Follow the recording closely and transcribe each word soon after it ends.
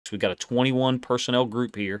backs. We've got a 21 personnel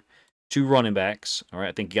group here. 2 running backs. All right,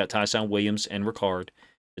 I think you got Tyson Williams and Ricard.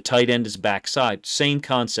 The tight end is backside. Same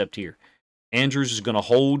concept here. Andrews is going to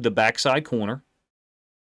hold the backside corner,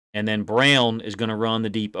 and then Brown is going to run the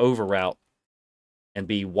deep over route and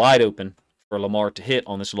be wide open for Lamar to hit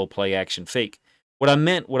on this little play action fake. What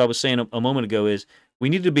I was saying a moment ago is we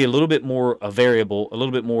need to be a little bit more variable, a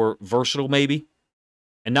little bit more versatile maybe,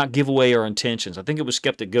 and not give away our intentions. I think it was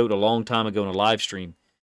Skeptic Goat a long time ago in a live stream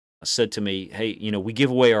said to me, hey, we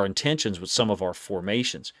give away our intentions with some of our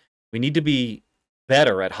formations. We need to be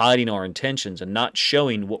better at hiding our intentions and not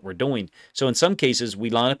showing what we're doing. So in some cases,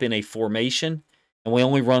 we line up in a formation and we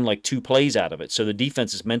only run like 2 plays out of it. So the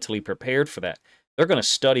defense is mentally prepared for that. They're going to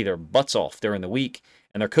study their butts off during the week,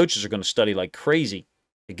 and their coaches are going to study like crazy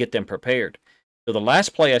to get them prepared. So the last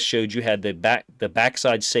play I showed you had the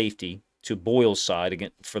backside safety to Boyle's side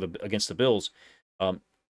against the Bills,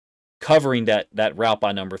 covering that route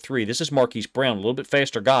by number 3. This is Marquise Brown, a little bit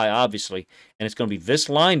faster guy, obviously, and it's going to be this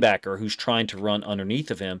linebacker who's trying to run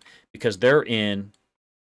underneath of him because they're in,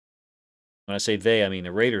 when I say they, I mean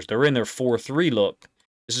the Raiders, they're in their 4-3 look.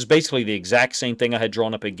 This is basically the exact same thing I had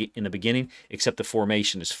drawn up in the beginning, except the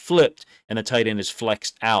formation is flipped and the tight end is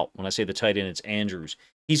flexed out. When I say the tight end, it's Andrews.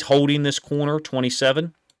 He's holding this corner,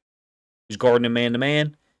 27, who's guarding him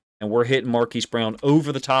man-to-man, and we're hitting Marquise Brown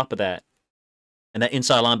over the top of that. And that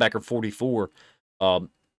inside linebacker 44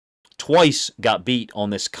 twice got beat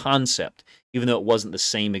on this concept, even though it wasn't the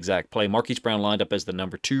same exact play. Marquise Brown lined up as the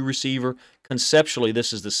number 2 receiver. Conceptually,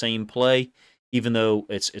 this is the same play, even though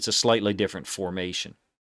it's a slightly different formation.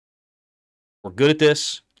 We're good at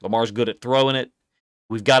this. Lamar's good at throwing it.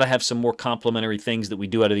 We've got to have some more complementary things that we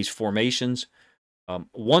do out of these formations.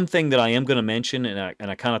 One thing that I am going to mention, and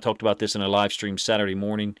I kind of talked about this in a live stream Saturday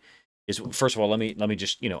morning, is first of all, let me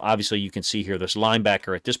just, obviously you can see here this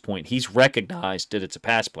linebacker at this point, he's recognized that it's a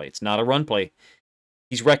pass play. It's not a run play.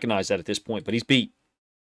 He's recognized that at this point, but he's beat.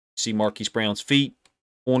 See Marquise Brown's feet,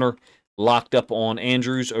 corner locked up on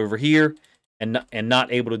Andrews over here, and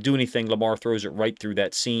not able to do anything. Lamar throws it right through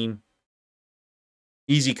that seam.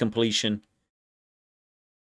 Easy completion.